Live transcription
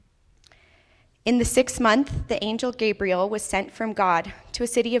In the 6th month, the angel Gabriel was sent from God to a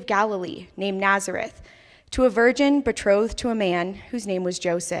city of Galilee named Nazareth, to a virgin betrothed to a man whose name was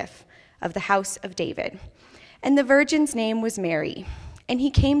Joseph, of the house of David. And the virgin's name was Mary. And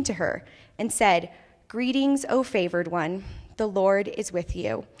he came to her and said, "Greetings, O favored one, the Lord is with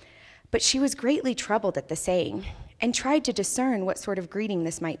you." But she was greatly troubled at the saying, and tried to discern what sort of greeting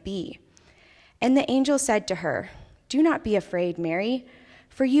this might be. And the angel said to her, "Do not be afraid, Mary,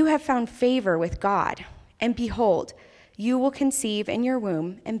 for you have found favor with God. And behold, you will conceive in your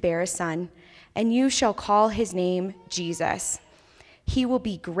womb and bear a son, and you shall call his name Jesus. He will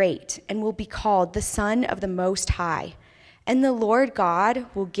be great and will be called the Son of the Most High. And the Lord God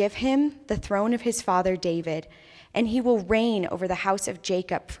will give him the throne of his father David, and he will reign over the house of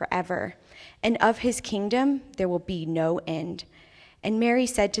Jacob forever. And of his kingdom there will be no end." And Mary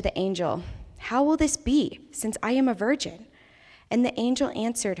said to the angel, "How will this be, since I am a virgin?" And the angel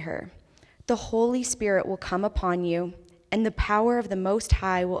answered her, "The Holy Spirit will come upon you, and the power of the Most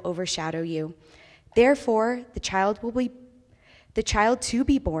High will overshadow you. Therefore, the child to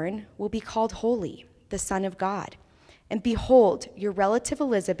be born will be called Holy, the Son of God. And behold, your relative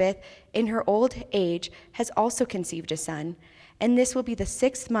Elizabeth, in her old age, has also conceived a son, and this will be the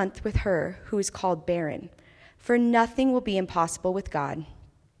 6th month with her who is called barren. For nothing will be impossible with God."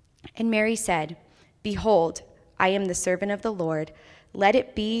 And Mary said, "Behold, I am the servant of the Lord. Let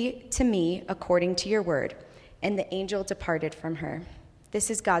it be to me according to your word." And the angel departed from her.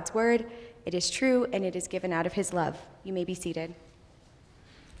 This is God's word. It is true, and it is given out of his love. You may be seated.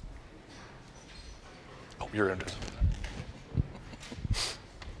 Oh, you're in it.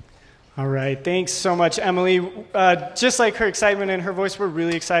 All right, thanks so much, Emily. Just like her excitement in her voice, we're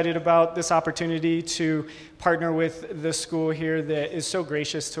really excited about this opportunity to partner with the school here that is so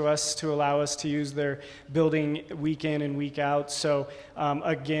gracious to us to allow us to use their building week in and week out. So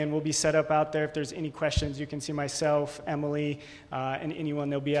again, we'll be set up out there. If there's any questions, you can see myself, Emily, and anyone.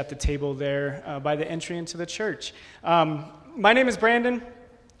 They'll be at the table there by the entry into the church. My name is Brandon.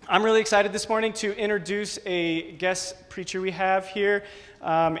 I'm really excited this morning to introduce a guest preacher we have here.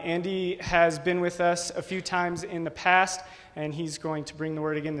 Andy has been with us a few times in the past, and he's going to bring the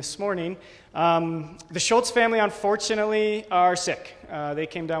word again this morning. The Schultz family, unfortunately, are sick. They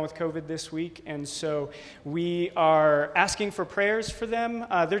came down with COVID this week, and so we are asking for prayers for them.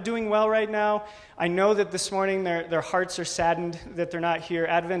 They're doing well right now. I know that this morning their hearts are saddened that they're not here.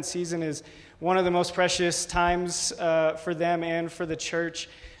 Advent season is one of the most precious times for them and for the church.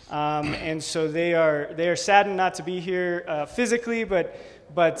 And so they are saddened not to be here physically, but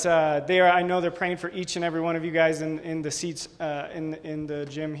they are. I know they're praying for each and every one of you guys in the seats in the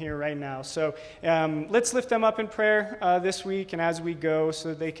gym here right now. So let's lift them up in prayer this week and as we go, so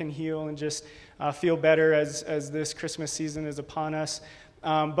that they can heal and just feel better as this Christmas season is upon us.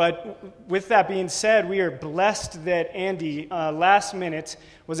 But with that being said, we are blessed that Andy, last minute,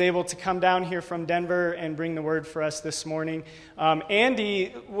 was able to come down here from Denver and bring the word for us this morning. Andy,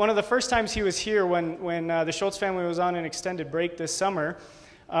 one of the first times he was here when the Schultz family was on an extended break this summer,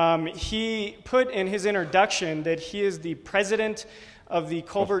 he put in his introduction that he is the president of the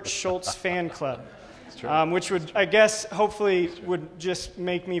Colbert Schultz fan club. Which would, I guess, hopefully would just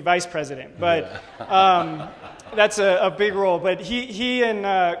make me vice president. But that's a big role. But he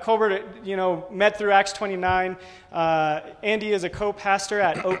and Colbert, met through Acts 29. Andy is a co-pastor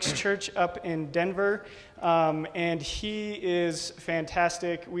at Oaks Church up in Denver, and he is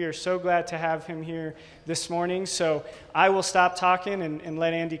fantastic. We are so glad to have him here this morning. So I will stop talking and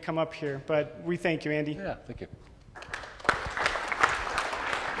let Andy come up here. But we thank you, Andy. Yeah, thank you.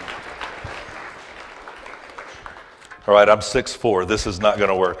 All right, I'm 6'4". This is not going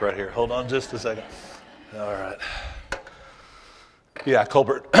to work right here. Hold on just a second. All right. Yeah,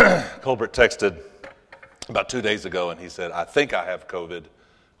 Colbert texted about 2 days ago, and he said, "I think I have COVID.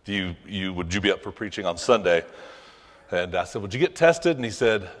 Would you be up for preaching on Sunday?" And I said, "Would you get tested?" And he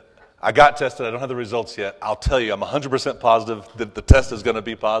said, "I got tested. I don't have the results yet. I'll tell you, I'm 100% positive that the test is going to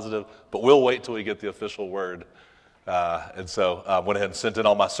be positive, but we'll wait till we get the official word." And so I went ahead and sent in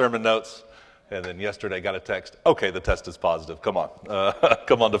all my sermon notes. And then yesterday got a text, "Okay, the test is positive. Come on.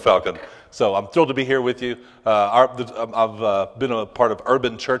 Come on to Falcon." So I'm thrilled to be here with you. I've been a part of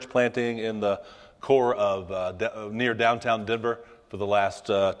urban church planting in the core of near downtown Denver for the last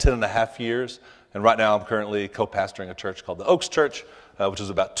 10 and a half years. And right now I'm currently co-pastoring a church called the Oaks Church, which is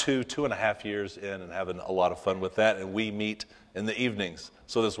about two and a half years in, and having a lot of fun with that. And we meet in the evenings,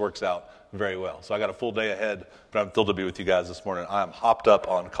 so this works out very well. So I got a full day ahead, but I'm thrilled to be with you guys this morning. I'm hopped up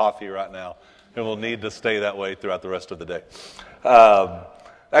on coffee right now, and we'll need to stay that way throughout the rest of the day.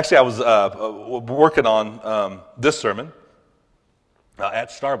 Actually, I was working on this sermon at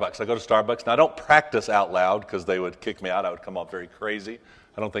Starbucks. I go to Starbucks. Now, I don't practice out loud because they would kick me out. I would come off very crazy.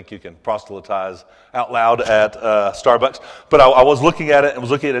 I don't think you can proselytize out loud at Starbucks. But I was looking at it and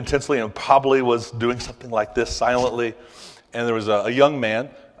was looking at it intensely and probably was doing something like this silently. And there was a young man.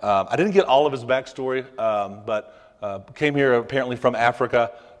 I didn't get all of his backstory, but came here apparently from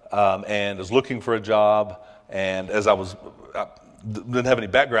Africa and was looking for a job. And as I didn't have any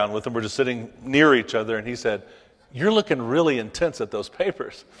background with him, we're just sitting near each other. And he said, "You're looking really intense at those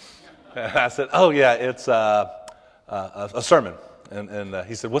papers." And I said, "Oh, yeah, it's a sermon." And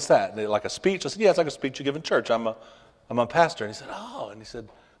he said, "What's that? Like a speech?" I said, "Yeah, it's like a speech you give in church. I'm a pastor." And he said, "Oh," and he said,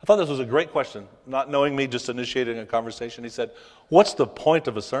 I thought this was a great question, not knowing me, just initiating a conversation. He said, "What's the point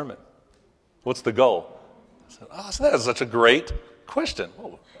of a sermon? What's the goal?" I said, "Oh, so that is such a great question."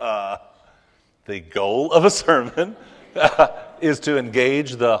 The goal of a sermon is to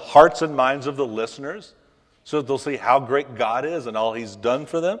engage the hearts and minds of the listeners so that they'll see how great God is and all He's done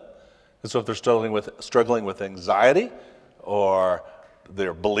for them. And so if they're struggling with anxiety, or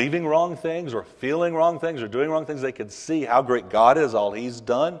they're believing wrong things, or feeling wrong things, or doing wrong things, they can see how great God is, all He's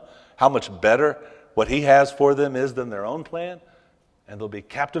done, how much better what He has for them is than their own plan, and they'll be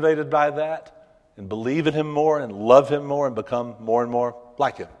captivated by that and believe in Him more and love Him more and become more and more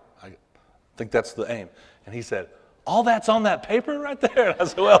like Him. I think that's the aim. And he said, "All that's on that paper right there?" And I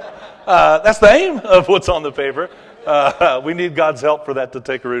said, "Well, that's the aim of what's on the paper. We need God's help for that to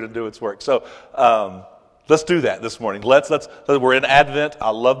take root and do its work." So let's do that this morning. We're in Advent. I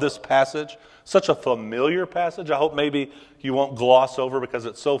love this passage. Such a familiar passage. I hope maybe you won't gloss over because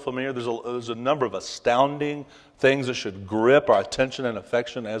it's so familiar. There's a number of astounding things that should grip our attention and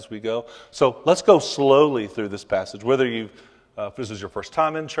affection as we go. So let's go slowly through this passage. Whether if this is your first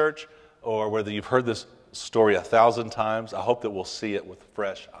time in church or whether you've heard this story 1,000 times, I hope that we'll see it with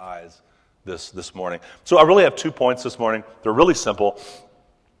fresh eyes this morning. So I really have 2 points this morning. They're really simple.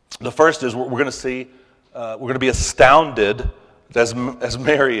 The first is we're going to see, we're going to be astounded, as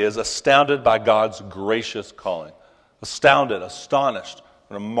Mary is, astounded by God's gracious calling. Astounded, astonished.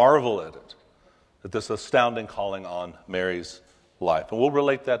 We're going to marvel at it, at this astounding calling on Mary's life. And we'll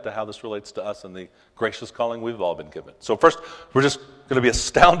relate that to how this relates to us and the gracious calling we've all been given. So first, we're just going to be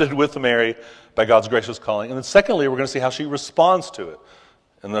astounded with Mary by God's gracious calling. And then secondly, we're going to see how she responds to it.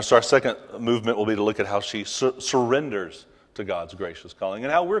 And then our second movement will be to look at how she surrenders to God's gracious calling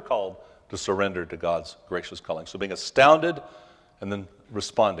and how we're called to surrender to God's gracious calling. So being astounded and then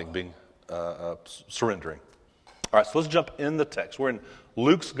responding, being surrendering. All right, so let's jump in the text. We're in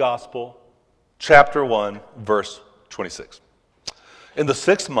Luke's Gospel, chapter 1, verse 26. In the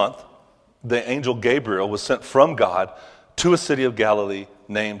 6th month, the angel Gabriel was sent from God to a city of Galilee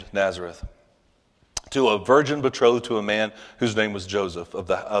named Nazareth, to a virgin betrothed to a man whose name was Joseph, of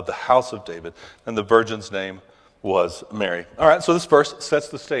the house of David, and the virgin's name was Mary. All right, so this verse sets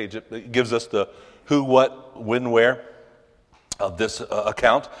the stage. It gives us the who, what, when, where of this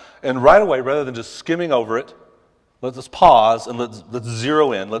account. And right away, rather than just skimming over it, let's pause and let's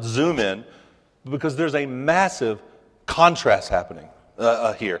zero in, let's zoom in, because there's a massive contrast happening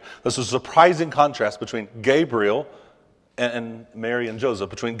here. There's a surprising contrast between Gabriel and Mary and Joseph,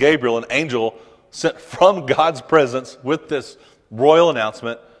 between Gabriel, an angel sent from God's presence with this royal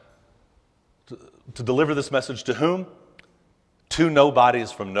announcement to deliver this message to whom? Two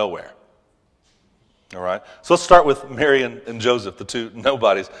nobodies from nowhere. All right? So let's start with Mary and Joseph, the two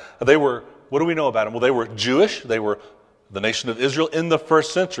nobodies. They were, what do we know about them? Well, they were Jewish. They were the nation of Israel in the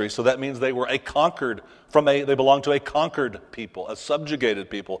 1st century. So that means they were they belonged to a conquered people, a subjugated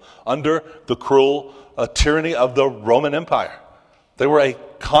people, under the cruel tyranny of the Roman Empire. They were a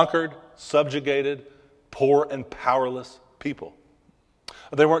conquered, subjugated, poor and powerless people.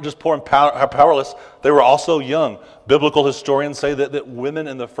 They weren't just poor and powerless, they were also young. Biblical historians say that women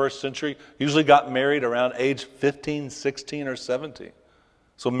in the 1st century usually got married around age 15, 16, or 17.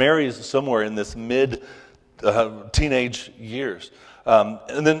 So Mary is somewhere in this mid-teenage years.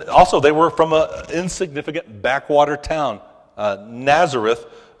 And then also they were from an insignificant backwater town, Nazareth,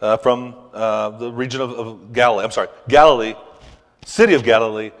 from the region of Galilee, city of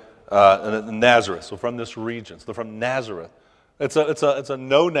Galilee, Nazareth. So from this region, so they're from Nazareth. It's a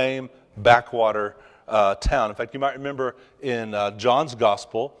no-name backwater town. In fact, you might remember in John's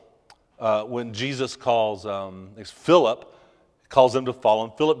Gospel when Jesus calls Philip, calls him to follow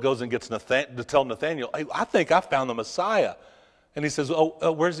him. Philip goes and gets to tell Nathanael, "Hey, I think I found the Messiah." And he says,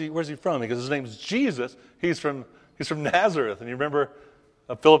 "Oh, where's he from?" Because his name's Jesus. He's from Nazareth. And you remember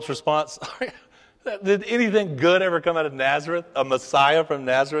Philip's response? Did anything good ever come out of Nazareth? A Messiah from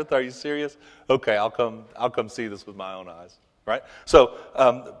Nazareth? Are you serious? Okay, I'll come see this with my own eyes. Right? So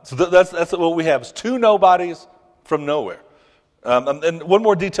that's what we have. It's two nobodies from nowhere. And one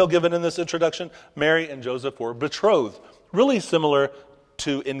more detail given in this introduction, Mary and Joseph were betrothed. Really similar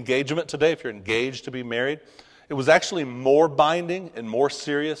to engagement today, if you're engaged to be married. It was actually more binding and more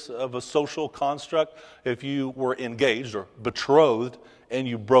serious of a social construct if you were engaged or betrothed and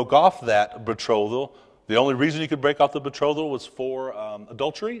you broke off that betrothal. The only reason you could break off the betrothal was for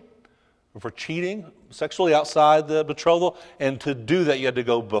adultery, or for cheating sexually outside the betrothal. And to do that, you had to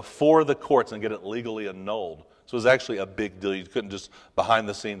go before the courts and get it legally annulled. So it was actually a big deal. You couldn't just behind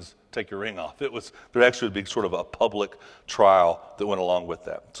the scenes take your ring off. There actually would be sort of a public trial that went along with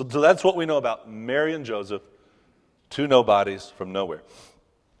that. So that's what we know about Mary and Joseph, two nobodies from nowhere.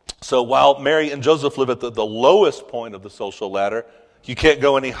 So while Mary and Joseph live at the lowest point of the social ladder, you can't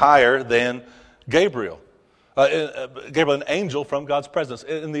go any higher than Gabriel. Gabriel, an angel from God's presence.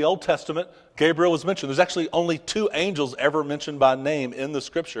 In the Old Testament, Gabriel was mentioned. There's actually only 2 angels ever mentioned by name in the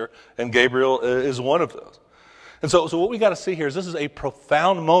Scripture, and Gabriel is one of those. And so what we got to see here is this is a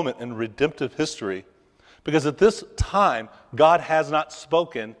profound moment in redemptive history, because at this time, God has not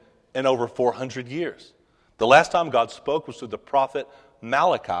spoken in over 400 years. The last time God spoke was through the prophet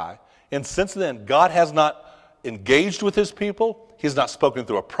Malachi, and since then, God has not engaged with his people. He's not spoken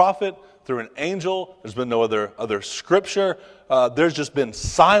through a prophet, through an angel. There's been no other scripture. There's just been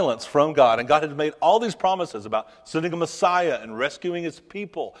silence from God. And God had made all these promises about sending a Messiah and rescuing his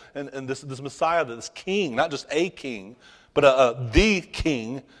people. And this Messiah, this king, not just a king, but the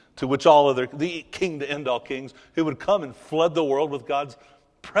king to which the king to end all kings, who would come and flood the world with God's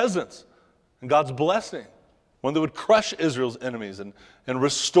presence and God's blessing. One that would crush Israel's enemies and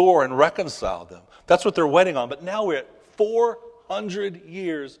restore and reconcile them. That's what they're waiting on. But now we're at 400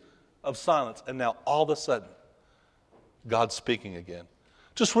 years of silence, and now all of a sudden, God's speaking again.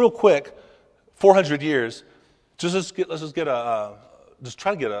 Just real quick, 400 years. Let's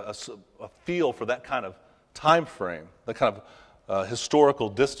try to get a feel for that kind of time frame, that kind of historical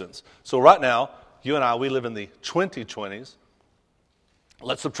distance. So right now, you and I, we live in the 2020s.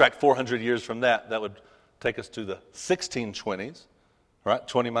 Let's subtract 400 years from that. That would take us to the 1620s. Right?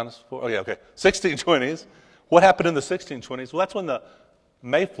 20 minus 4. Oh yeah, okay. 1620s. What happened in the 1620s? Well, that's when the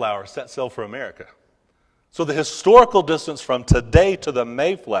Mayflower set sail for America. So the historical distance from today to the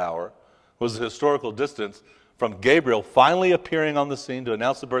Mayflower was the historical distance from Gabriel finally appearing on the scene to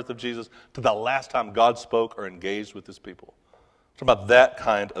announce the birth of Jesus to the last time God spoke or engaged with his people. It's about that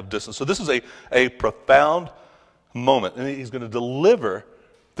kind of distance. So this is a profound moment. And he's going to deliver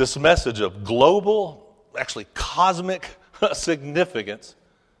this message of global, actually cosmic significance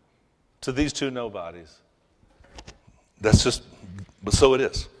to these 2 nobodies. But so it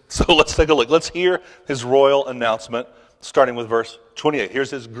is. So let's take a look. Let's hear his royal announcement, starting with verse 28. Here's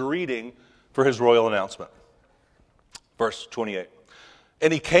his greeting for his royal announcement. Verse 28.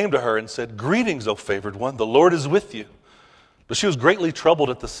 And he came to her and said, "Greetings, O favored one, the Lord is with you." But she was greatly troubled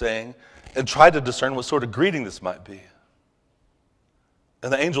at the saying and tried to discern what sort of greeting this might be.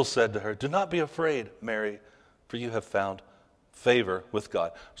 And the angel said to her, "Do not be afraid, Mary, for you have found favor with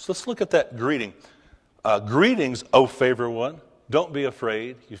God." So let's look at that greeting. Greetings, O favored one. Don't be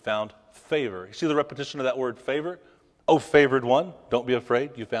afraid, you found favor. You see the repetition of that word favor? O favored one, don't be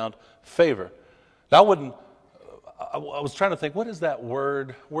afraid, you found favor. Now I was trying to think, what is that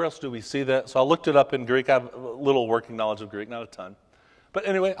word? Where else do we see that? So I looked it up in Greek. I have a little working knowledge of Greek, not a ton. But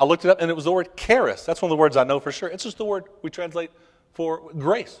anyway, I looked it up, and it was the word charis. That's one of the words I know for sure. It's just the word we translate for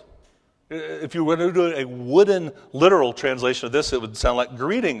grace. If you were to do a wooden literal translation of this, it would sound like,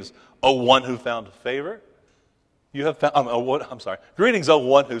 "Greetings, O one who found favor. You have found." Greetings, O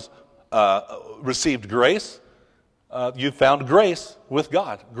one who's received grace. You found grace with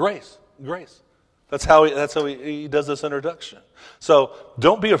God. Grace. That's how he does this introduction. So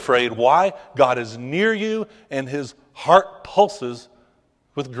don't be afraid. Why? God is near you, and his heart pulses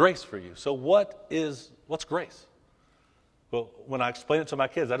with grace for you. So what's grace? Well, when I explain it to my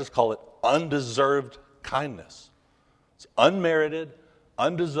kids, I just call it undeserved kindness. It's unmerited,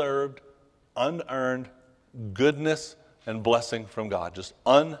 undeserved, unearned goodness and blessing from God. Just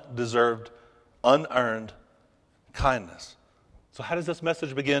undeserved, unearned kindness. So how does this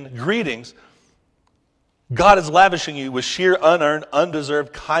message begin? Greetings. God is lavishing you with sheer, unearned,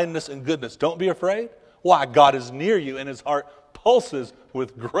 undeserved kindness and goodness. Don't be afraid. Why? God is near you, and his heart pulses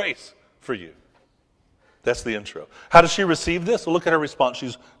with grace for you. That's the intro. How does she receive this? Well, look at her response.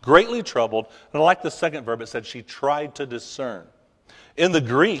 She's greatly troubled. And I like the second verb. It said she tried to discern. In the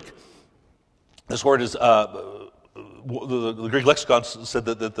Greek, this word is, the Greek lexicon said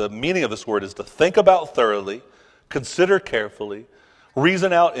that the meaning of this word is to think about thoroughly, consider carefully,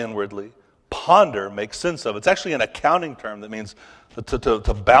 reason out inwardly, ponder, make sense of. It's actually an accounting term that means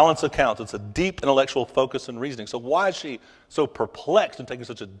to balance accounts. It's a deep intellectual focus and reasoning. So why is she so perplexed and taking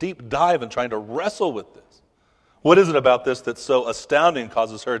such a deep dive and trying to wrestle with this? What is it about this that's so astounding,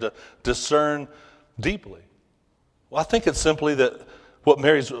 causes her to discern deeply? Well, I think it's simply that what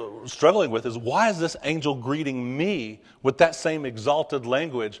Mary's struggling with is, why is this angel greeting me with that same exalted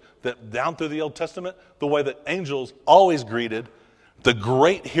language that down through the Old Testament, the way that angels always greeted the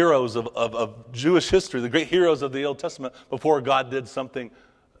great heroes of Jewish history, the great heroes of the Old Testament, before God did something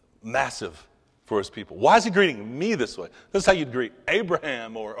massive for his people? Why is he greeting me this way? This is how you'd greet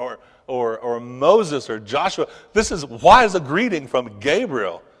Abraham or Moses or Joshua. Why is a greeting from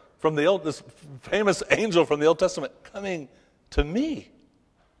Gabriel, from this famous angel from the Old Testament, coming to me?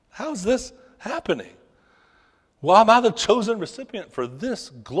 How is this happening? Why am I the chosen recipient for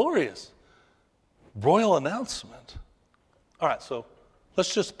this glorious royal announcement? All right, so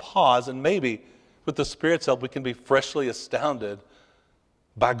let's just pause, and maybe with the Spirit's help we can be freshly astounded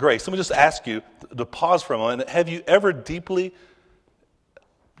by grace. Let me just ask you to pause for a moment. Have you ever deeply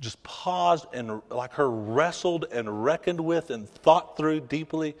just paused and, like her, wrestled and reckoned with and thought through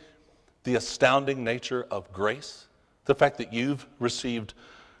deeply the astounding nature of grace? The fact that you've received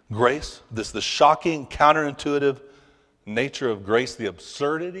grace, the shocking, counterintuitive nature of grace, the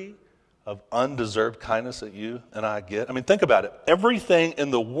absurdity of undeserved kindness that you and I get. I mean, think about it. Everything in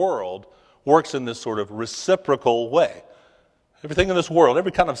the world works in this sort of reciprocal way. Everything in this world,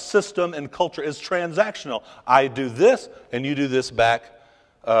 every kind of system and culture is transactional. I do this, and you do this back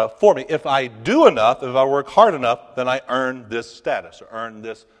for me. If I do enough, if I work hard enough, then I earn this status, or earn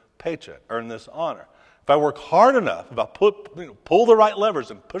this paycheck, earn this honor. If I work hard enough, if I pull the right levers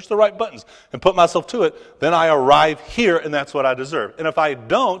and push the right buttons and put myself to it, then I arrive here, and that's what I deserve. And if I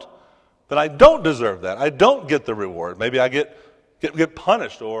don't, then I don't deserve that. I don't get the reward. Maybe I get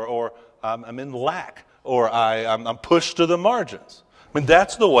punished, or I'm in lack, or I'm pushed to the margins. I mean,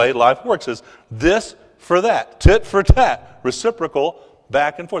 that's the way life works, is this for that, tit for tat, reciprocal,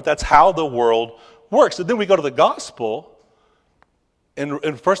 back and forth. That's how the world works. And then we go to the gospel,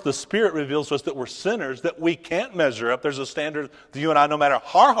 and first the Spirit reveals to us that we're sinners, that we can't measure up. There's a standard that you and I, no matter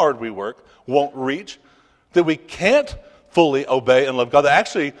how hard we work, won't reach, that we can't fully obey and love God. That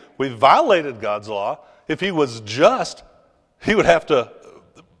actually, we violated God's law. If he was just, he would have to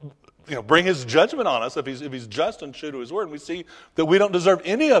bring his judgment on us if he's just and true to his word. And we see that we don't deserve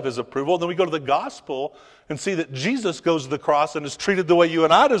any of his approval. And then we go to the gospel and see that Jesus goes to the cross and is treated the way you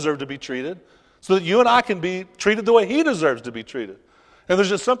and I deserve to be treated, so that you and I can be treated the way he deserves to be treated. And there's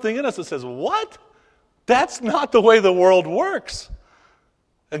just something in us that says, what? That's not the way the world works.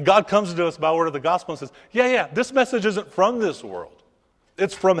 And God comes to us by word of the gospel and says, yeah, this message isn't from this world.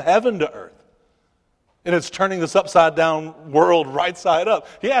 It's from heaven to earth. And it's turning this upside down world right side up.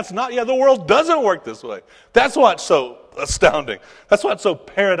 Yeah, it's not. Yeah, the world doesn't work this way. That's why it's so astounding. That's why it's so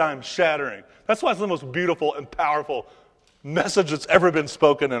paradigm shattering. That's why it's the most beautiful and powerful message that's ever been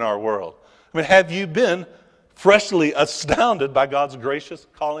spoken in our world. I mean, have you been freshly astounded by God's gracious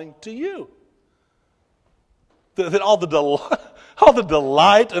calling to you? That all the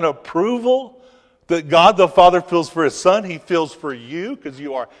delight and approval that God the Father feels for his Son, he feels for you because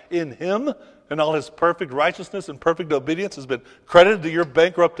you are in him, and all his perfect righteousness and perfect obedience has been credited to your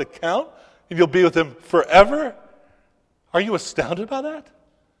bankrupt account, and you'll be with him forever. Are you astounded by that?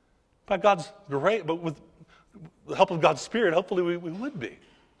 By God's grace, but with the help of God's Spirit, hopefully we would be.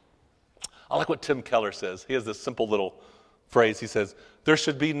 I like what Tim Keller says. He has this simple little phrase. He says, there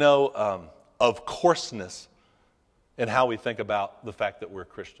should be no of courseness in how we think about the fact that we're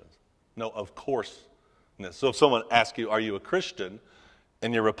Christians. No of courseness. So if someone asks you, are you a Christian?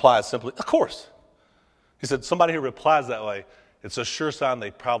 And your reply is simply, of course. He said, somebody who replies that way, it's a sure sign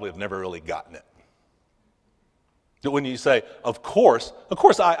they probably have never really gotten it. That when you say, of course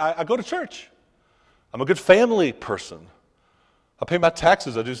I go to church. I'm a good family person. I pay my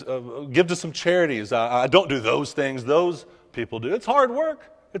taxes. I do give to some charities. I don't do those things those people do. It's hard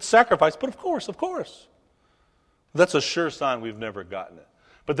work. It's sacrifice. But of course. That's a sure sign we've never gotten it.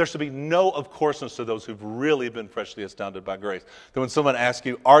 But there should be no of courseness to those who've really been freshly astounded by grace. That when someone asks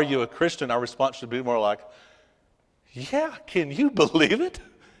you, are you a Christian? Our response should be more like, yeah, can you believe it?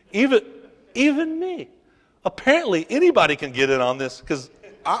 Even me. Apparently anybody can get in on this because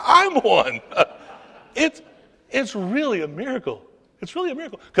I'm one. It's really a miracle. It's really a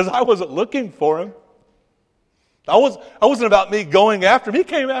miracle because I wasn't looking for him. I wasn't about me going after him. He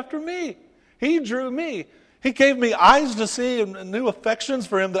came after me. He drew me. He gave me eyes to see and new affections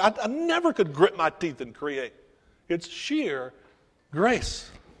for him that I never could grit my teeth and create. It's sheer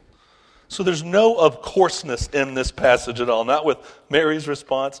grace. So there's no of courseness in this passage at all, not with Mary's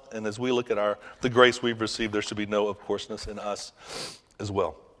response. And as we look at the grace we've received, there should be no of courseness in us as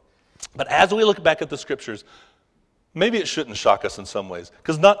well. But as we look back at the scriptures, maybe it shouldn't shock us in some ways.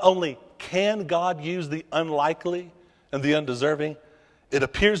 Because not only can God use the unlikely and the undeserving, it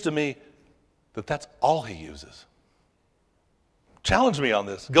appears to me that that's all he uses. Challenge me on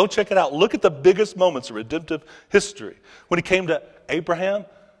this. Go check it out. Look at the biggest moments of redemptive history. When he came to Abraham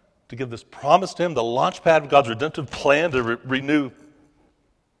to give this promise to him, the launch pad of God's redemptive plan to renew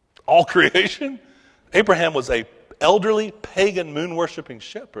all creation, Abraham was an elderly, pagan, moon-worshiping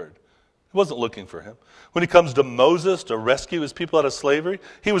shepherd. He wasn't looking for him. When he comes to Moses to rescue his people out of slavery,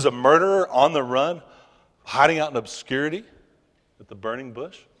 he was a murderer on the run, hiding out in obscurity at the burning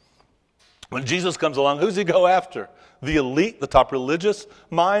bush. When Jesus comes along, who's he go after? The elite, the top religious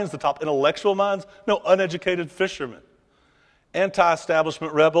minds, the top intellectual minds? No, uneducated fishermen,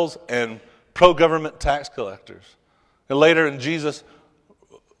 anti-establishment rebels, and pro-government tax collectors. And later in Jesus,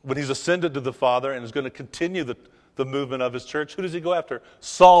 when he's ascended to the Father and is going to continue the movement of his church, who does he go after?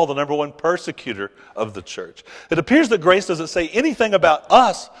 Saul, the number one persecutor of the church. It appears that grace doesn't say anything about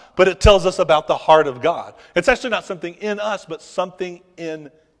us, but it tells us about the heart of God. It's actually not something in us, but something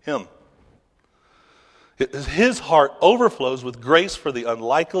in him. His heart overflows with grace for the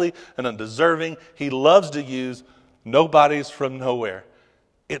unlikely and undeserving. He loves to use nobodies from nowhere.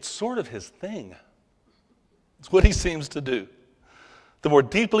 It's sort of his thing. It's what he seems to do. The more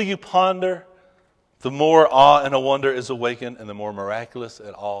deeply you ponder, the more awe and a wonder is awakened, and the more miraculous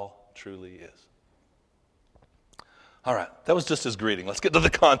it all truly is. All right, that was just his greeting. Let's get to the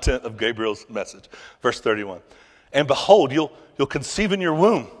content of Gabriel's message. Verse 31. And behold, you'll conceive in your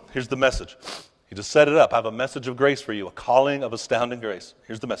womb. Here's the message. He just set it up. I have a message of grace for you, a calling of astounding grace.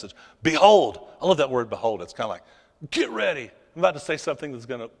 Here's the message. Behold. I love that word, behold. It's kind of like, get ready. I'm about to say something that's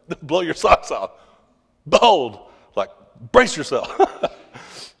going to blow your socks off. Behold. Like, brace yourself.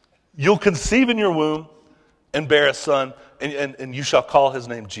 You'll conceive in your womb and bear a son, and you shall call his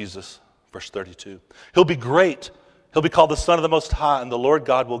name Jesus. Verse 32. He'll be great. He'll be called the Son of the Most High, and the Lord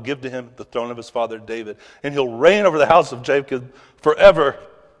God will give to him the throne of his father David, and he'll reign over the house of Jacob forever,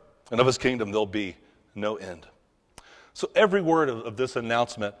 and of his kingdom there'll be no end. So every word of this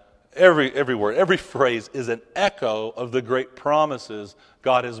announcement, every word, every phrase is an echo of the great promises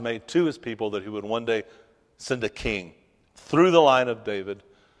God has made to his people that he would one day send a king through the line of David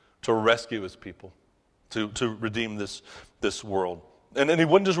to rescue his people, to redeem this world. And he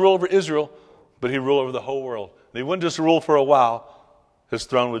wouldn't just rule over Israel, but he'd rule over the whole world. And he wouldn't just rule for a while. His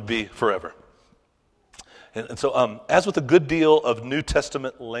throne would be forever. And so as with a good deal of New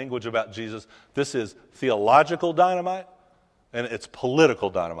Testament language about Jesus, this is theological dynamite and it's political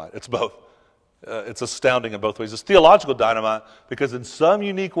dynamite. It's both. It's astounding in both ways. It's theological dynamite because in some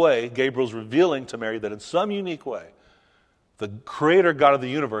unique way, Gabriel's revealing to Mary that in some unique way, the creator God of the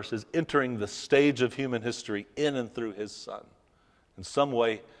universe is entering the stage of human history in and through his Son. In some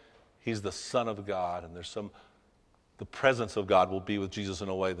way, he's the Son of God, and the presence of God will be with Jesus in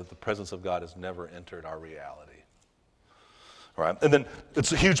a way that the presence of God has never entered our reality. All right? And then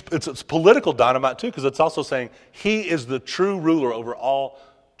it's political dynamite too, because it's also saying he is the true ruler over all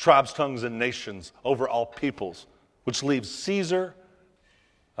tribes, tongues, and nations, over all peoples, which leaves Caesar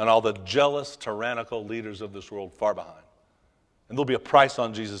and all the jealous, tyrannical leaders of this world far behind. And there'll be a price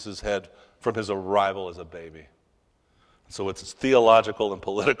on Jesus' head from his arrival as a baby. So it's theological and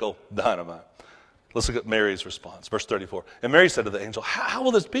political dynamite. Let's look at Mary's response. Verse 34. And Mary said to the angel, how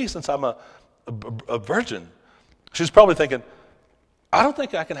will this be since I'm a virgin? She's probably thinking, I don't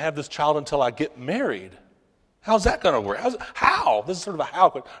think I can have this child until I get married. How's that going to work? How? This is sort of a how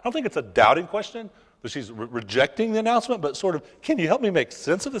question. I don't think it's a doubting question, but she's rejecting the announcement, but sort of, can you help me make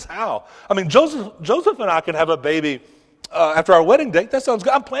sense of this? How? I mean, Joseph and I could have a baby after our wedding date. That sounds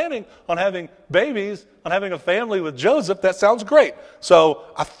good. I'm planning on having babies, on having a family with Joseph. That sounds great. So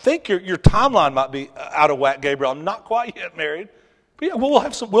I think your timeline might be out of whack, Gabriel. I'm not quite yet married. But yeah,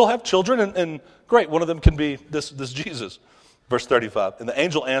 we'll have children, and great. One of them can be this Jesus. Verse 35, and the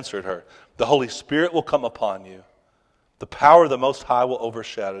angel answered her, the Holy Spirit will come upon you. The power of the Most High will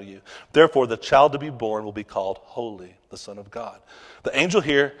overshadow you. Therefore, the child to be born will be called Holy, the Son of God. The angel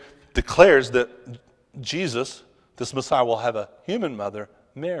here declares that Jesus, this Messiah, will have a human mother,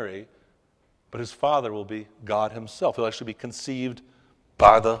 Mary, but his father will be God himself. He'll actually be conceived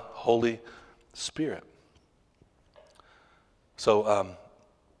by the Holy Spirit. So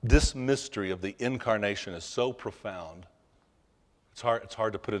this mystery of the incarnation is so profound, it's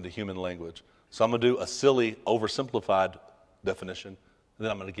hard to put into human language. So I'm going to do a silly, oversimplified definition, and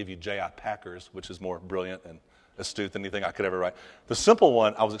then I'm going to give you J.I. Packer's, which is more brilliant and astute than anything I could ever write. The simple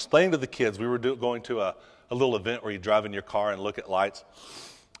one, I was explaining to the kids, we were going to a little event where you drive in your car and look at lights.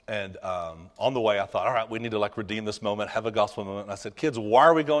 And on the way, I thought, all right, we need to like redeem this moment, have a gospel moment. And I said, kids, why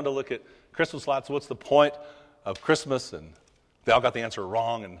are we going to look at Christmas lights? What's the point of Christmas? And they all got the answer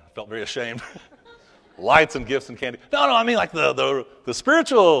wrong and felt very ashamed. Lights and gifts and candy. No, I mean like the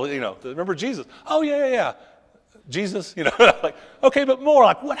spiritual, remember Jesus? Oh, yeah. Jesus, like, okay, but more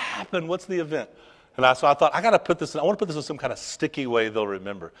like what happened? What's the event? And so I thought, I want to put this in some kind of sticky way they'll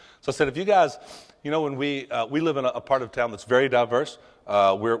remember. So I said, if you guys, when we live in a part of town that's very diverse.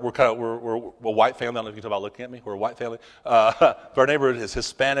 We're a white family. I don't know if you can talk about looking at me. We're a white family. Our neighborhood is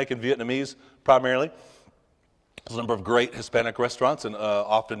Hispanic and Vietnamese primarily. There's a number of great Hispanic restaurants, and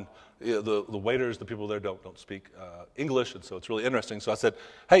often the waiters, the people there don't speak English, and so it's really interesting. So I said,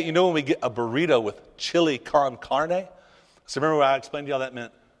 hey, when we get a burrito with chili con carne? So remember when I explained to y'all that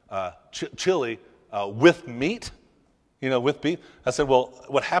meant chili with meat? With beef. I said, well,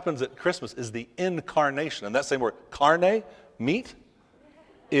 what happens at Christmas is the incarnation, and that same word, carne, meat,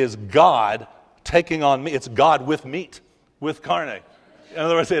 is God taking on meat. It's God with meat, with carne. In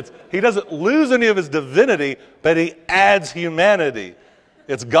other words, he doesn't lose any of his divinity, but he adds humanity.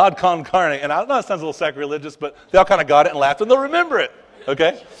 It's God con carne. And I know it sounds a little sacrilegious, but they all kind of got it and laughed, and they'll remember it.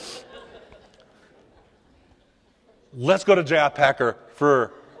 Okay? Let's go to J.I. Packer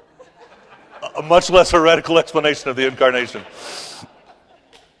for a much less heretical explanation of the incarnation.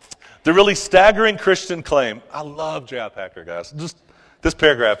 The really staggering Christian claim. I love J.I. Packer, guys. This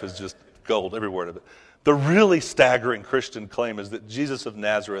paragraph is just gold, every word of it. The really staggering Christian claim is that Jesus of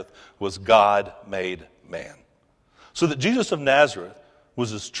Nazareth was God made man. So that Jesus of Nazareth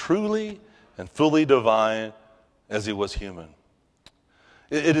was as truly and fully divine as he was human.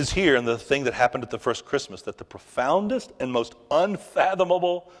 It is here in the thing that happened at the first Christmas that the profoundest and most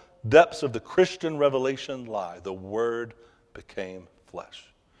unfathomable depths of the Christian revelation lie. The Word became flesh.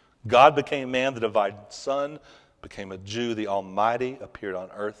 God became man, the divine Son became a Jew. The Almighty appeared on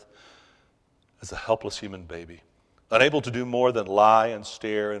earth as a helpless human baby, unable to do more than lie and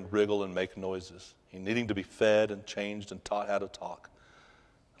stare and wriggle and make noises. He needing to be fed and changed and taught how to talk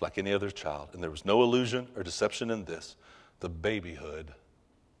like any other child. And there was no illusion or deception in this, the babyhood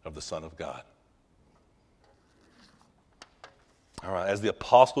of the Son of God. All right, as the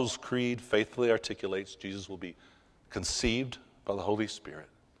Apostles' Creed faithfully articulates, Jesus will be conceived by the Holy Spirit,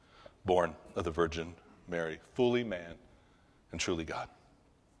 born of the Virgin Mary, fully man and truly God.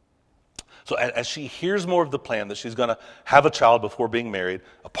 So as she hears more of the plan that she's going to have a child before being married,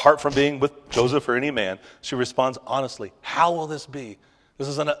 apart from being with Joseph or any man, she responds honestly, how will this be? This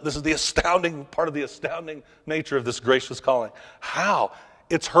is the astounding part of the astounding nature of this gracious calling. How?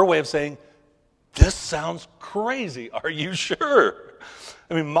 It's her way of saying, this sounds crazy. Are you sure?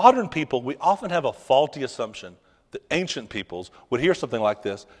 I mean, modern people, we often have a faulty assumption that ancient peoples would hear something like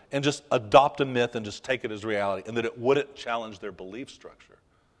this and just adopt a myth and just take it as reality, and that it wouldn't challenge their belief structure.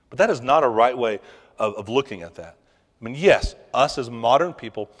 But that is not a right way of looking at that. I mean, yes, us as modern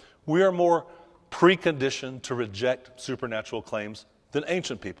people, we are more preconditioned to reject supernatural claims than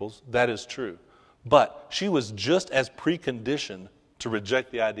ancient peoples. That is true. But she was just as preconditioned to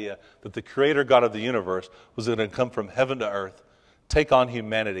reject the idea that the creator God of the universe was going to come from heaven to earth, take on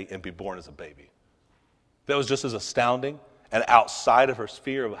humanity, and be born as a baby. That was just as astounding and outside of her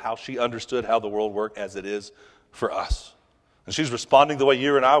sphere of how she understood how the world worked as it is for us. And she's responding the way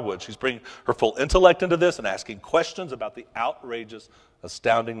you and I would. She's bringing her full intellect into this and asking questions about the outrageous,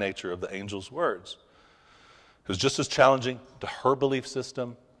 astounding nature of the angel's words. It was just as challenging to her belief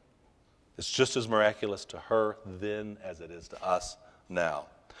system. It's just as miraculous to her then as it is to us now.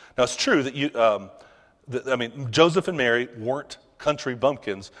 Now, it's true that Joseph and Mary weren't country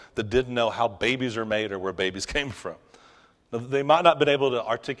bumpkins that didn't know how babies are made or where babies came from. They might not have been able to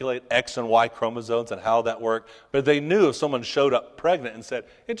articulate X and Y chromosomes and how that worked, but they knew if someone showed up pregnant and said,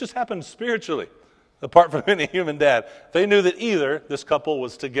 it just happened spiritually, apart from any human dad, they knew that either this couple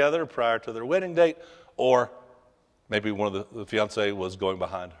was together prior to their wedding date, or maybe one of the fiancé was going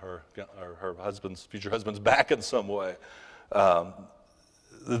behind her future husband's back in some way.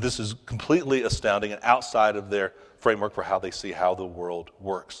 This is completely astounding and outside of their framework for how they see how the world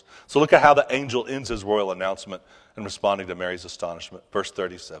works. So look at how the angel ends his royal announcement in responding to Mary's astonishment. Verse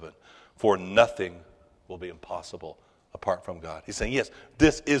 37, for nothing will be impossible apart from God. He's saying, yes,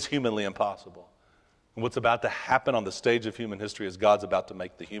 this is humanly impossible. And what's about to happen on the stage of human history is God's about to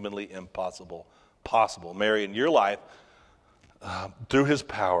make the humanly impossible possible. Mary, in your life, through his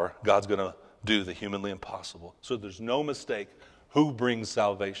power, God's going to do the humanly impossible. So there's no mistake who brings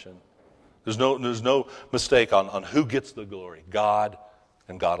salvation. There's no mistake on who gets the glory. God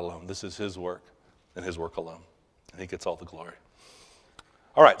and God alone. This is his work and his work alone. And he gets all the glory.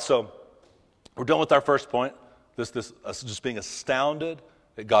 All right, so we're done with our first point, this us just being astounded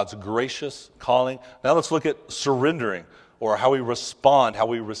at God's gracious calling. Now let's look at surrendering, or how we respond, how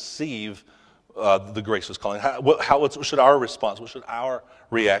we receive the gracious calling. What should our response, what should our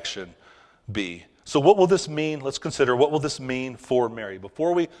reaction be? So what will this mean? Let's consider, what will this mean for Mary?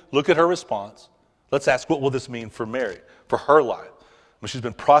 Before we look at her response, let's ask, what will this mean for Mary, for her life? When she's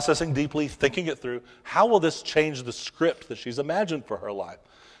been processing deeply, thinking it through, how will this change the script that she's imagined for her life?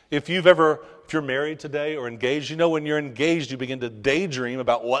 If you're married today or engaged, you know when you're engaged, you begin to daydream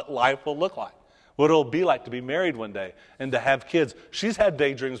about what life will look like, what it'll be like to be married one day and to have kids. She's had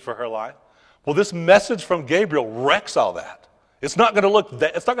daydreams for her life. Well, this message from Gabriel wrecks all that. It's not going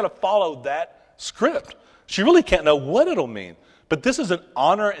to follow that script. She really can't know what it'll mean. But this is an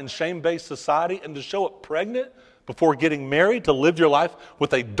honor and shame-based society, and to show up pregnant before getting married, to live your life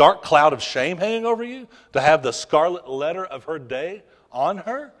with a dark cloud of shame hanging over you, to have the scarlet letter of her day on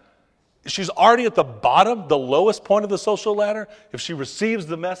her, she's already at the bottom, the lowest point of the social ladder. If she receives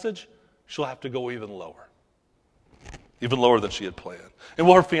the message, she'll have to go even lower than she had planned. And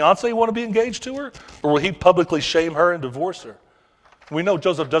will her fiancé want to be engaged to her, or will he publicly shame her and divorce her? We know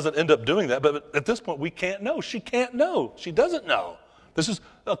Joseph doesn't end up doing that, but at this point we can't know. She can't know. She doesn't know. This is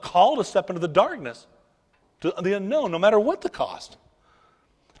a call to step into the darkness, to the unknown, no matter what the cost.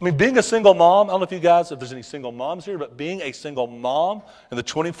 I mean, being a single mom, I don't know if there's any single moms here, but being a single mom in the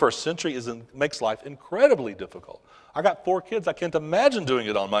 21st century makes life incredibly difficult. I got 4 kids. I can't imagine doing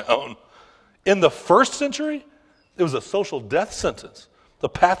it on my own. In the first century, it was a social death sentence, the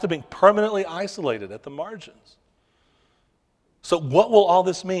path to being permanently isolated at the margins. So what will all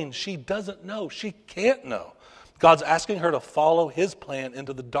this mean? She doesn't know. She can't know. God's asking her to follow his plan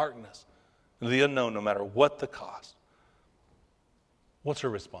into the darkness, into the unknown, no matter what the cost. What's her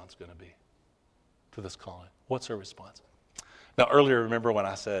response going to be to this calling? What's her response? Now, earlier, remember when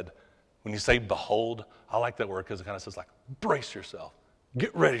I said, when you say behold, I like that word because it kind of says like, brace yourself.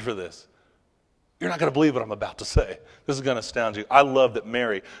 Get ready for this. You're not going to believe what I'm about to say. This is going to astound you. I love that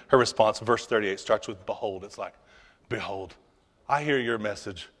Mary, her response, verse 38, starts with behold. It's like, behold, I hear your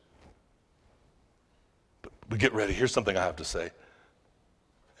message. But get ready. Here's something I have to say.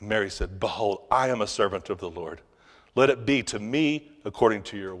 And Mary said, behold, I am a servant of the Lord. Let it be to me according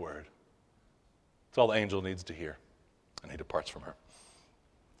to your word. That's all the angel needs to hear. And he departs from her.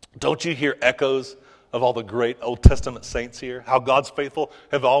 Don't you hear echoes of all the great Old Testament saints here? How God's faithful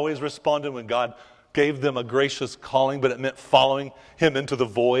have always responded when God gave them a gracious calling, but it meant following him into the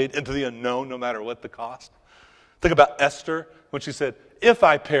void, into the unknown, no matter what the cost. Think about Esther when she said, if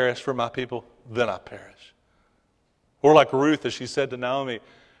I perish for my people, then I perish. Or like Ruth as she said to Naomi,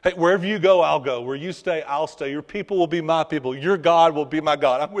 hey, wherever you go, I'll go. Where you stay, I'll stay. Your people will be my people. Your God will be my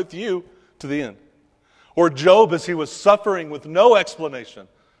God. I'm with you to the end. Or Job as he was suffering with no explanation,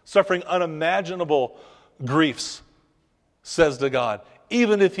 suffering unimaginable griefs, says to God,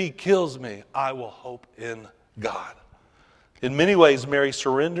 even if he kills me, I will hope in God. In many ways, Mary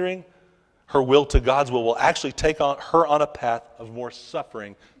surrendering her will to God's will actually take her on a path of more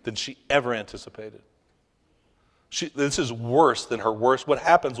suffering than she ever anticipated. This is worse than her worst. What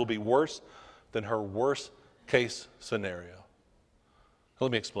happens will be worse than her worst case scenario.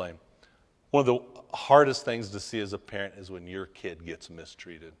 Let me explain. One of the hardest things to see as a parent is when your kid gets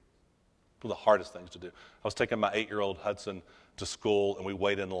mistreated. One of the hardest things to do. I was taking my 8-year-old Hudson to school, and we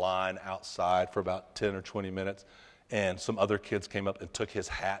waited in line outside for about 10 or 20 minutes, and some other kids came up and took his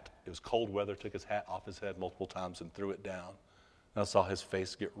hat. It was cold weather, took his hat off his head multiple times and threw it down. And I saw his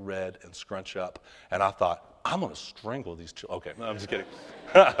face get red and scrunch up, and I thought, I'm going to strangle these children. Okay, no, I'm just kidding.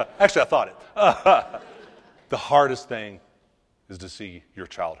 Actually, I thought it. The hardest thing is to see your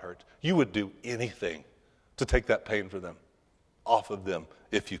child hurt. You would do anything to take that pain for them, off of them,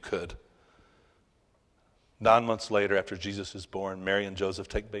 if you could. 9 months later, after Jesus is born, Mary and Joseph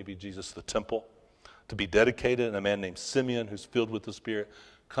take baby Jesus to the temple to be dedicated, and a man named Simeon, who's filled with the Spirit,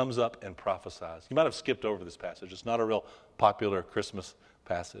 comes up and prophesies. You might have skipped over this passage. It's not a real popular Christmas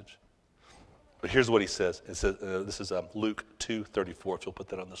passage. But here's what he says. It says this is Luke 2:34, if you'll put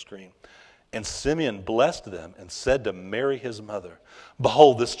that on the screen. And Simeon blessed them and said to Mary his mother,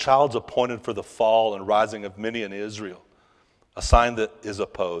 behold, this child's appointed for the fall and rising of many in Israel, a sign that is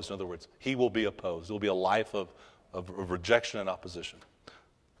opposed. In other words, he will be opposed. It will be a life of rejection and opposition.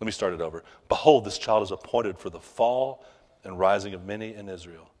 Let me start it over. Behold, this child is appointed for the fall and rising of many in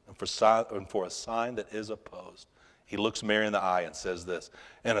Israel, and for a sign that is opposed. He looks Mary in the eye and says this,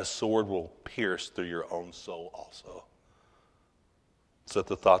 and a sword will pierce through your own soul also, so that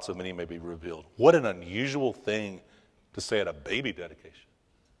the thoughts of many may be revealed. What an unusual thing to say at a baby dedication.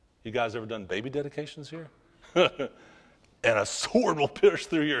 You guys ever done baby dedications here? And a sword will pierce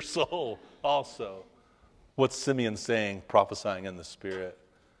through your soul also. What's Simeon saying, prophesying in the Spirit?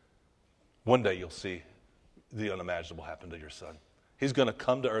 One day you'll see the unimaginable happen to your son. He's going to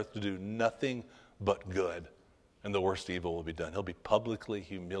come to earth to do nothing but good, and the worst evil will be done. He'll be publicly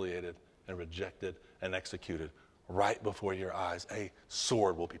humiliated and rejected and executed right before your eyes. A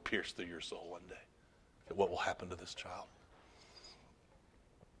sword will be pierced through your soul one day. What will happen to this child?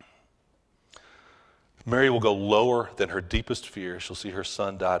 Mary will go lower than her deepest fear. She'll see her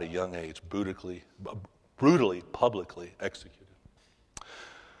son die at a young age, brutally, publicly executed.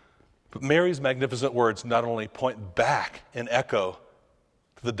 But Mary's magnificent words not only point back and echo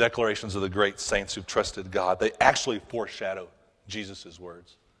to the declarations of the great saints who've trusted God, they actually foreshadow Jesus'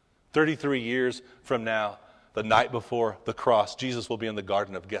 words. 33 years from now, the night before the cross, Jesus will be in the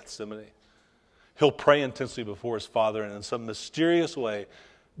Garden of Gethsemane. He'll pray intensely before his Father, and in some mysterious way,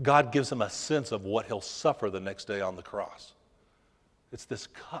 God gives him a sense of what he'll suffer the next day on the cross. It's this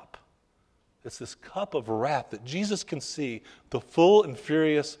cup. It's this cup of wrath that Jesus can see the full and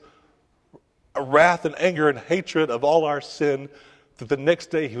furious wrath and anger and hatred of all our sin, that the next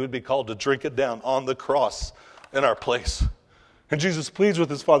day he would be called to drink it down on the cross in our place. And Jesus pleads with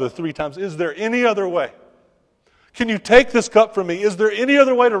his Father 3 times, is there any other way? Can you take this cup from me? Is there any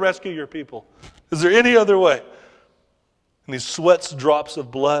other way to rescue your people? Is there any other way? And he sweats drops of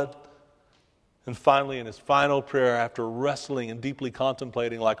blood. And finally, in his final prayer, after wrestling and deeply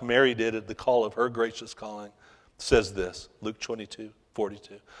contemplating like Mary did at the call of her gracious calling, says this, Luke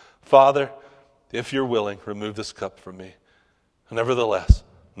 22:42. Father, if you're willing, remove this cup from me. Nevertheless,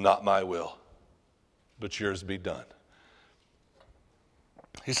 not my will, but yours be done.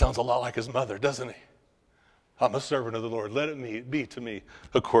 He sounds a lot like his mother, doesn't he? I'm a servant of the Lord. Let it be to me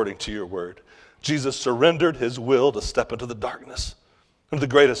according to your word. Jesus surrendered his will to step into the darkness and the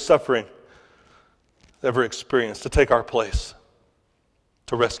greatest suffering ever experienced, to take our place,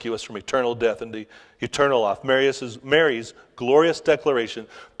 to rescue us from eternal death and eternal life. Mary's glorious declaration,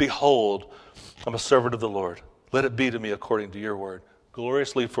 behold, I'm a servant of the Lord. Let it be to me according to your word.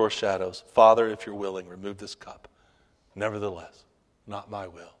 Gloriously foreshadows, Father, if you're willing, remove this cup. Nevertheless, not my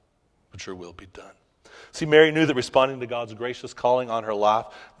will, but your will be done. See, Mary knew that responding to God's gracious calling on her life,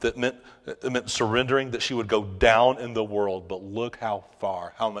 it meant surrendering, that she would go down in the world. But look how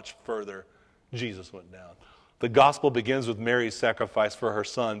much further Jesus went down. The gospel begins with Mary's sacrifice for her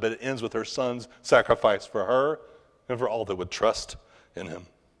son, but it ends with her son's sacrifice for her and for all that would trust in him.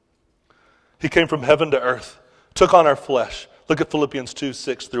 He came from heaven to earth, took on our flesh. Look at Philippians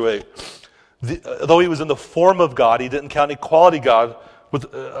 2:6-8. Though he was in the form of God, he didn't count equality God with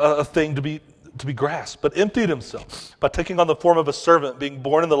a thing to be grasped, but emptied himself by taking on the form of a servant, being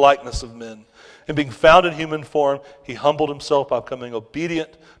born in the likeness of men. And being found in human form, he humbled himself by becoming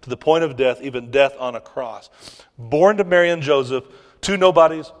obedient to the point of death, even death on a cross. Born to Mary and Joseph, two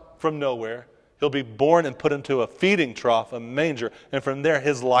nobodies from nowhere. He'll be born and put into a feeding trough, a manger, and from there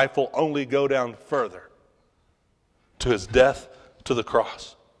his life will only go down further to his death, to the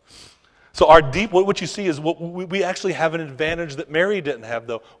cross. So what you see is we actually have an advantage that Mary didn't have,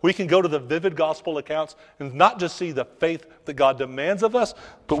 though. We can go to the vivid gospel accounts and not just see the faith that God demands of us,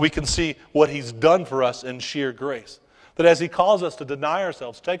 but we can see what he's done for us in sheer grace. That as he calls us to deny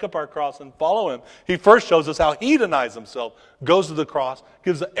ourselves, take up our cross and follow him, he first shows us how he denies himself, goes to the cross,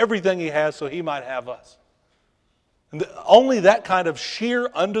 gives everything he has so he might have us. And only that kind of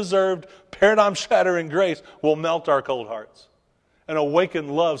sheer, undeserved, paradigm-shattering grace will melt our cold hearts and awaken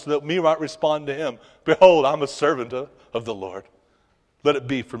love so that we might respond to him. Behold, I'm a servant of the Lord. Let it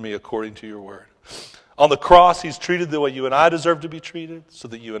be for me according to your word. On the cross, he's treated the way you and I deserve to be treated, so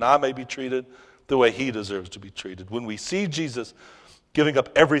that you and I may be treated the way he deserves to be treated. When we see Jesus giving up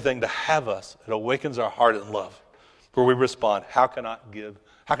everything to have us, it awakens our heart in love, where we respond, how can I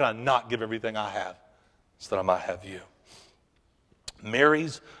not give everything I have so that I might have you?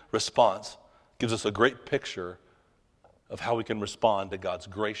 Mary's response gives us a great picture of how we can respond to God's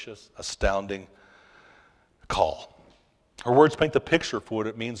gracious, astounding call. Her words paint the picture for what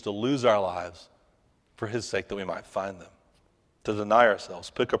it means to lose our lives for his sake that we might find them. To deny ourselves,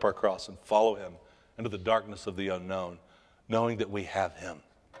 pick up our cross, and follow him into the darkness of the unknown, knowing that we have him.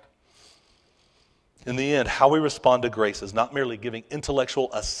 In the end, how we respond to grace is not merely giving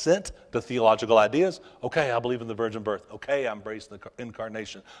intellectual assent to theological ideas. Okay, I believe in the virgin birth. Okay, I embrace the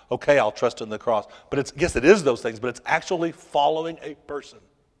incarnation. Okay, I'll trust in the cross. But yes, it is those things, but it's actually following a person.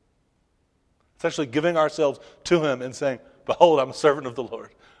 It's actually giving ourselves to him and saying, behold, I'm a servant of the Lord.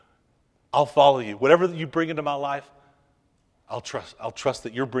 I'll follow you. Whatever you bring into my life, I'll trust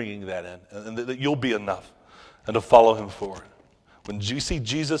that you're bringing that in and that you'll be enough, and to follow him forward. When you see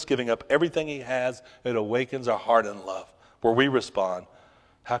Jesus giving up everything he has, it awakens our heart in love, where we respond,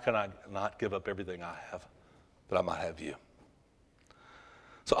 how can I not give up everything I have, that I might have you?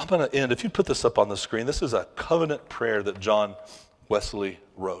 So I'm going to end. If you put this up on the screen, this is a covenant prayer that John Wesley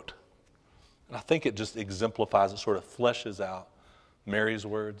wrote. And I think it just exemplifies, it sort of fleshes out Mary's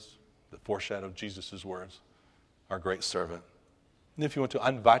words that foreshadow Jesus' words, our great servant. And if you want to, I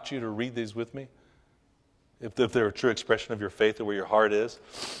invite you to read these with me. If they're a true expression of your faith or where your heart is.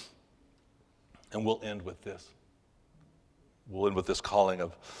 And we'll end with this. We'll end with this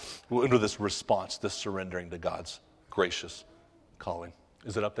we'll end with this response, this surrendering to God's gracious calling.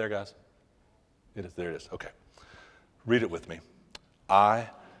 Is it up there, guys? It is. There it is. Okay. Read it with me. I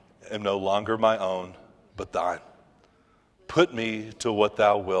am no longer my own, but thine. Put me to what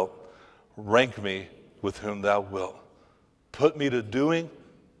thou wilt. Rank me with whom thou wilt. Put me to doing,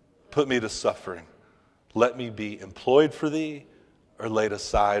 put me to suffering. Let me be employed for thee or laid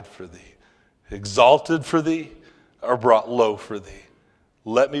aside for thee, exalted for thee or brought low for thee.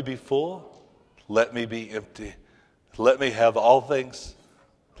 Let me be full, let me be empty. Let me have all things,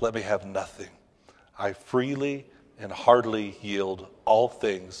 let me have nothing. I freely and heartily yield all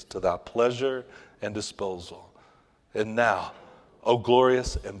things to thy pleasure and disposal. And now, O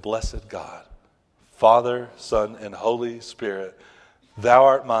glorious and blessed God, Father, Son, and Holy Spirit, thou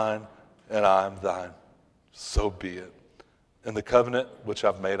art mine and I am thine. So be it. In the covenant which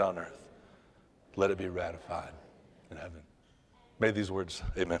I've made on earth, let it be ratified in heaven. May these words,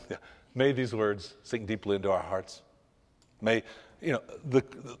 amen. Yeah. May these words sink deeply into our hearts. May,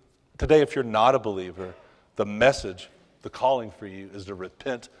 today if you're not a believer, the message, the calling for you is to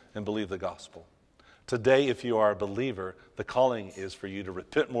repent and believe the gospel. Today, if you are a believer, the calling is for you to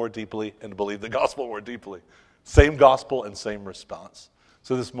repent more deeply and to believe the gospel more deeply. Same gospel and same response.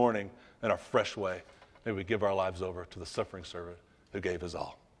 So this morning, in a fresh way, may we give our lives over to the suffering servant who gave his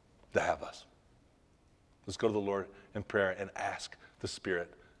all to have us. Let's go to the Lord in prayer and ask the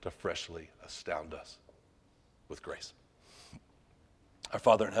Spirit to freshly astound us with grace. Our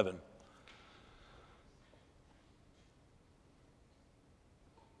Father in heaven,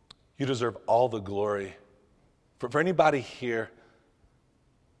 you deserve all the glory. For anybody here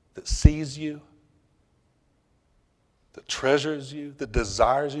that sees you, that treasures you, that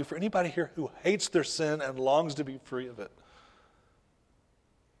desires you, for anybody here who hates their sin and longs to be free of it,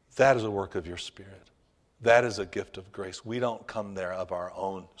 that is a work of your Spirit. That is a gift of grace. We don't come there of our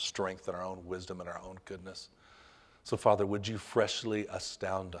own strength and our own wisdom and our own goodness. So, Father, would you freshly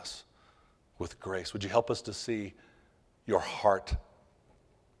astound us with grace? Would you help us to see your heart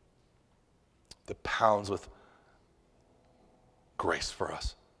that pounds with grace for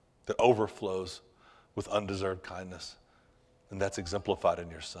us, that overflows with undeserved kindness? And that's exemplified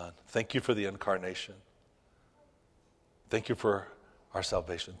in your Son. Thank you for the incarnation. Thank you for our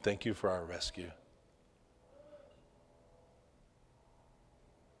salvation. Thank you for our rescue.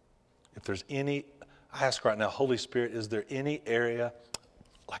 If there's any, I ask right now, Holy Spirit, is there any area,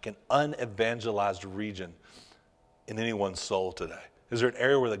 like an unevangelized region in anyone's soul today? Is there an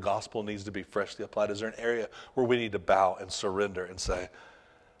area where the gospel needs to be freshly applied? Is there an area where we need to bow and surrender and say,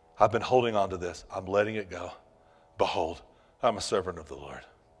 I've been holding on to this. I'm letting it go. Behold, I'm a servant of the Lord.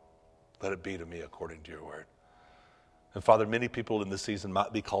 Let it be to me according to your word. And Father, many people in this season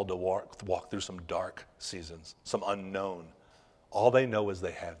might be called to walk through some dark seasons, some unknown. All they know is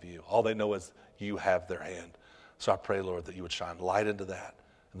they have you. All they know is you have their hand. So I pray, Lord, that you would shine light into that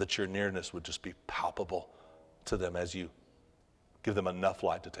and that your nearness would just be palpable to them as you give them enough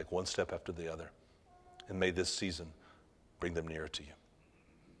light to take one step after the other. And may this season bring them nearer to you.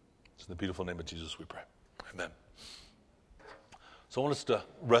 It's in the beautiful name of Jesus we pray. Amen. So I want us to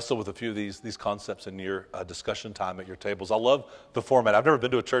wrestle with a few of these concepts in your discussion time at your tables. I love the format. I've never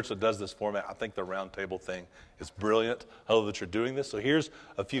been to a church that does this format. I think the round table thing is brilliant. I love that you're doing this. So here's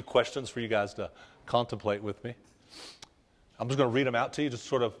a few questions for you guys to contemplate with me. I'm just going to read them out to you, just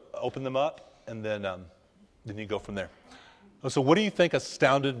sort of open them up, and then you go from there. So what do you think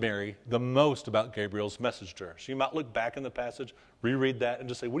astounded Mary the most about Gabriel's message to her? So you might look back in the passage, reread that, and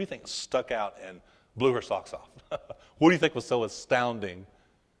just say, what do you think stuck out and blew her socks off? What do you think was so astounding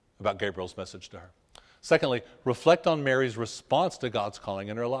about Gabriel's message to her? Secondly, reflect on Mary's response to God's calling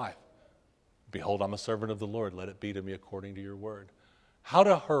in her life. Behold, I'm a servant of the Lord. Let it be to me according to your word. How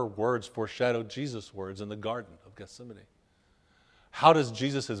do her words foreshadow Jesus' words in the Garden of Gethsemane? How does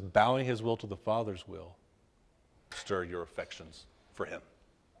Jesus' bowing his will to the Father's will stir your affections for him?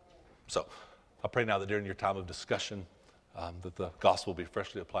 So I pray now that during your time of discussion that the gospel will be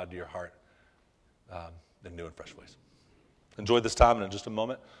freshly applied to your heart in new and fresh ways. Enjoy this time, and in just a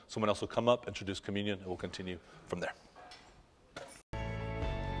moment, someone else will come up, introduce communion, and we'll continue from there.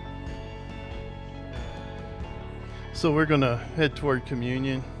 So we're going to head toward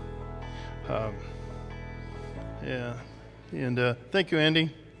communion. Thank you,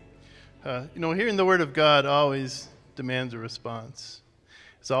 Andy. Hearing the Word of God always demands a response.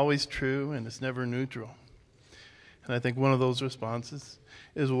 It's always true, and it's never neutral. And I think one of those responses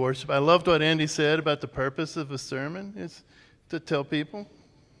is worship. I loved what Andy said about the purpose of a sermon. It's to tell people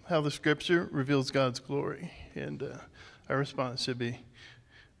how the Scripture reveals God's glory. And our response should be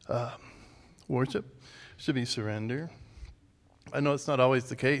worship, should be surrender. I know it's not always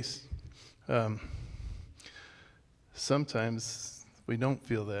the case. Sometimes we don't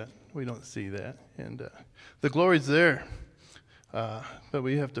feel that. We don't see that. And the glory's there. But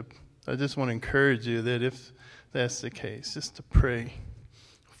we have to, I just want to encourage you that if that's the case, just to pray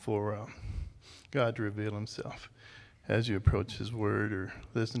for God to reveal himself as you approach his word or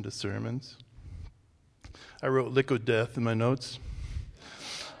listen to sermons. I wrote liquid death in my notes.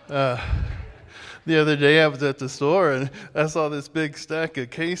 The other day I was at the store and I saw this big stack of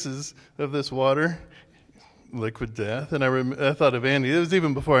cases of this water, liquid death, and I thought of Andy. It was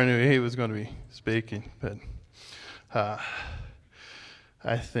even before I knew he was going to be speaking. But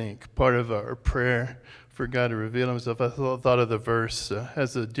I think part of our prayer for God to reveal himself, I thought of the verse,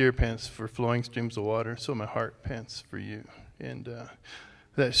 as the deer pants for flowing streams of water, so my heart pants for you. And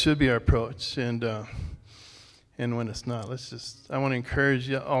that should be our approach. And when it's not, I want to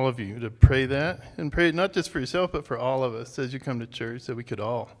encourage all of you to pray that, and pray not just for yourself, but for all of us as you come to church, that we could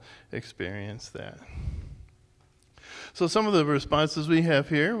all experience that. So some of the responses we have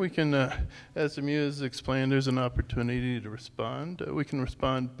here, we can, as the muse explained, there's an opportunity to respond. We can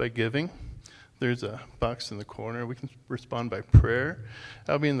respond by giving. There's a box in the corner. We can respond by prayer.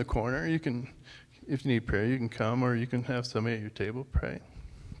 I'll be in the corner. You can, if you need prayer, you can come, or you can have somebody at your table pray.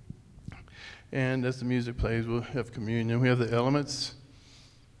 And as the music plays, we'll have communion. We have the elements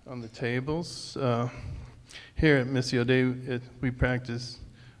on the tables. Here at Missio Dei, we practice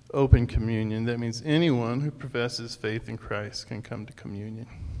open communion. That means anyone who professes faith in Christ can come to communion.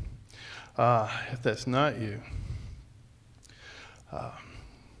 If that's not you,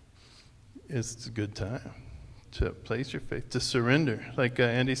 it's a good time to place your faith, to surrender. Like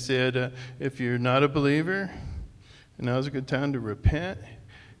Andy said, if you're not a believer, now's a good time to repent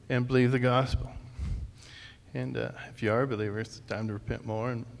and believe the gospel. And if you are a believer, it's time to repent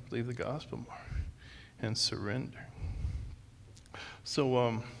more and believe the gospel more and surrender.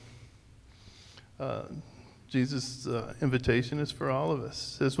 So Jesus' invitation is for all of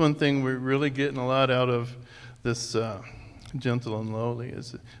us. There's one thing we're really getting a lot out of this gentle and lowly.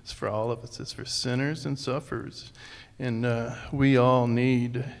 It's for all of us. It's for sinners and sufferers. And we all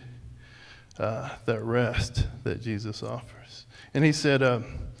need that rest that Jesus offers. And he said,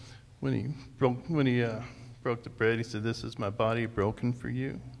 when he broke the bread, he said, "This is my body broken for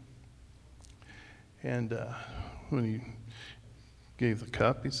you." And when he gave the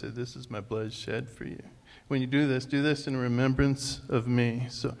cup, he said, "This is my blood shed for you." When you do this in remembrance of me.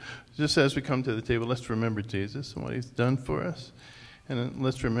 So just as we come to the table, let's remember Jesus and what he's done for us. And then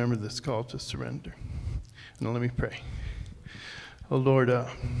let's remember this call to surrender. And let me pray. Oh, Lord,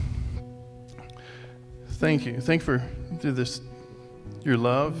 thank you. Thank you for this, your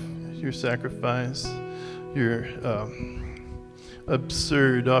love, your sacrifice, your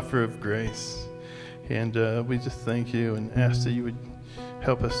absurd offer of grace. And we just thank you and ask that you would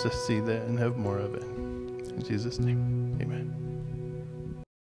help us to see that and have more of it. In Jesus' name, amen.